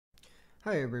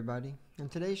Hi everybody. In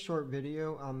today's short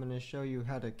video I'm going to show you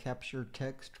how to capture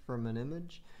text from an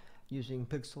image using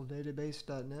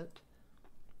PixelDatabase.net.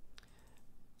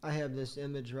 I have this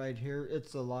image right here.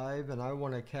 It's alive and I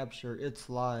want to capture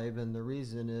it's live, and the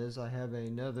reason is I have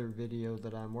another video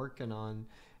that I'm working on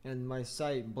and my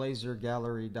site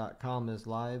blazergallery.com is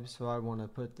live, so I want to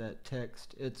put that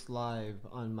text it's live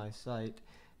on my site,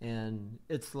 and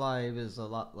it's live is a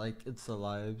lot like it's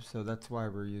alive, so that's why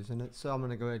we're using it. So I'm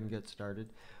going to go ahead and get started.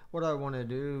 What I want to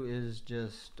do is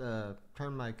just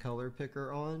turn my color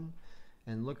picker on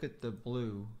and look at the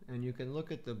blue, and you can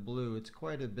look at the blue, it's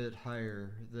quite a bit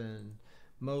higher than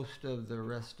most of the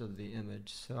rest of the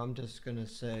image. So I'm just going to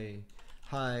say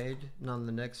hide, and on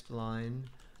the next line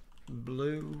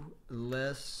blue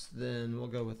less than, we'll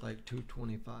go with like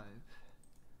 225.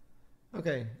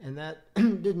 Okay, and that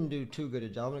didn't do too good a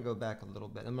job. I'm going to go back a little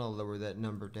bit. I'm going to lower that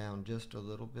number down just a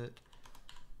little bit.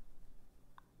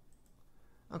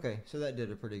 Okay, so that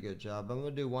did a pretty good job. I'm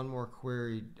going to do one more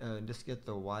query, just get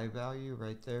the Y value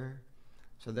right there.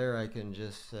 So there I can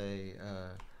just say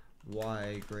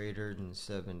Y greater than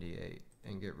 78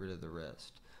 and get rid of the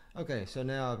rest. Okay, so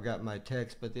now I've got my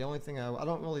text, but the only thing I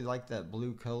don't really like that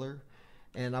blue color,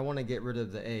 and I want to get rid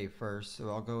of the A first, so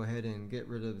I'll go ahead and get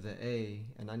rid of the A,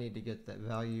 and I need to get that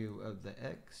value of the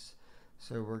X.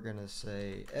 So we're going to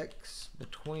say X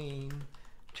between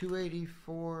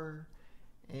 284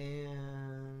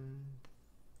 and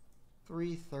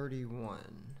 331,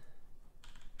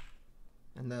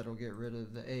 and that'll get rid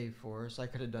of the A for us. I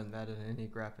could have done that in any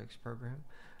graphics program.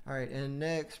 Alright, and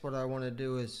next what I want to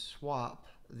do is swap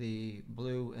the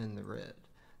blue and the red.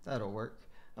 That'll work.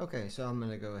 Okay, so I'm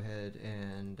going to go ahead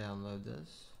and download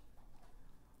this,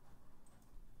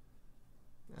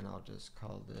 and I'll just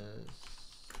call this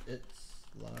it's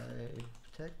live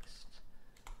text.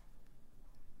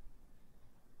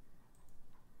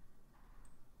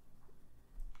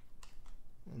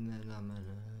 And then I'm going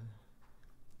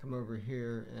to come over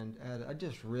here and add, I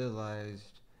just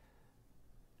realized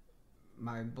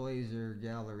my Blazor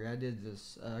gallery, I did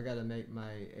this, I got to make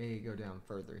my A go down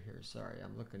further here. Sorry,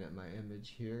 I'm looking at my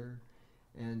image here,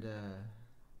 and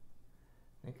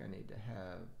I think I need to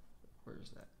have,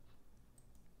 where's that?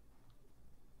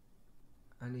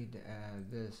 I need to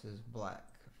add this as black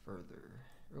further.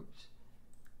 Oops,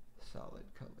 solid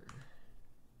color.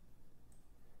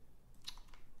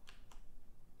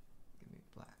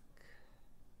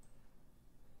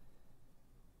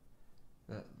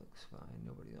 That looks fine,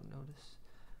 nobody will notice.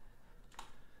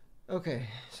 Okay,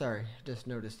 sorry, just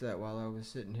noticed that while I was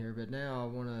sitting here, but now I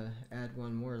want to add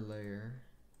one more layer,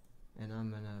 and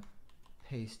I'm going to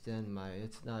paste in my,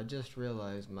 I just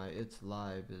realized my it's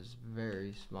live is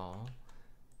very small,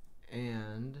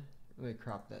 and let me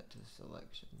crop that to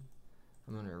selection.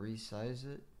 I'm going to resize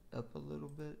it up a little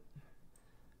bit.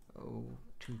 Oh,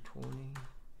 220.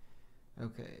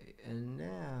 Okay, and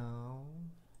now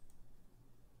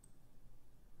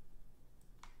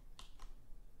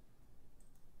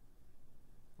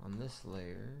on this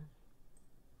layer,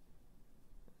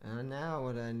 and now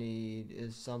what I need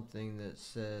is something that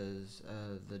says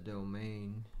the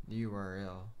domain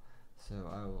URL, so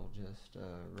I will just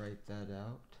write that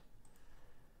out.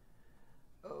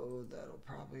 Oh, that'll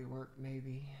probably work,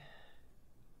 maybe.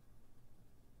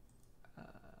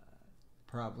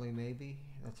 Probably, maybe.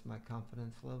 That's my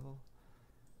confidence level.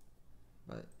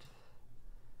 But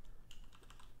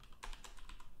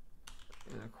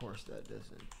and of course that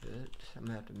doesn't fit. I'm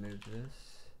gonna have to move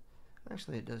this.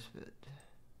 Actually, it does fit.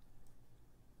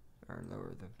 Or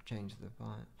change the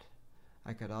font.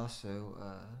 I could also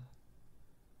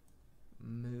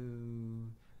move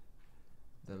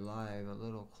the live a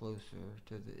little closer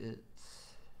to the it's.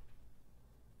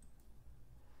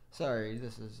 Sorry,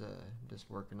 this is just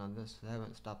working on this. I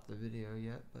haven't stopped the video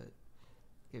yet, but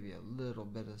give you a little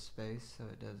bit of space so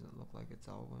it doesn't look like it's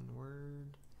all one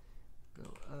word. Go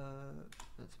up,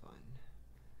 that's fine.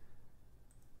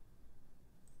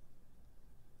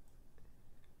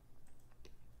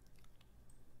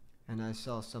 And I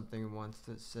saw something once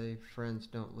that say friends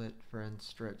don't let friends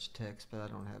stretch text, but I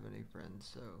don't have any friends,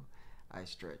 so I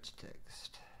stretch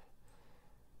text.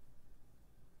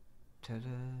 Ta-da!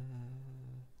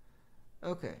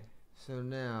 Okay, so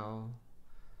now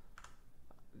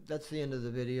that's the end of the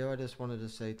video. I just wanted to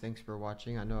say thanks for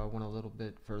watching. I know I went a little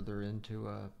bit further into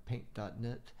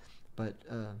paint.net, but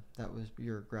that was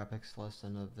your graphics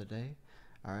lesson of the day.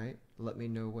 Alright, let me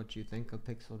know what you think of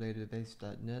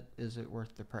PixelDatabase.net. Is it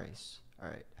worth the price?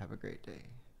 Alright, have a great day.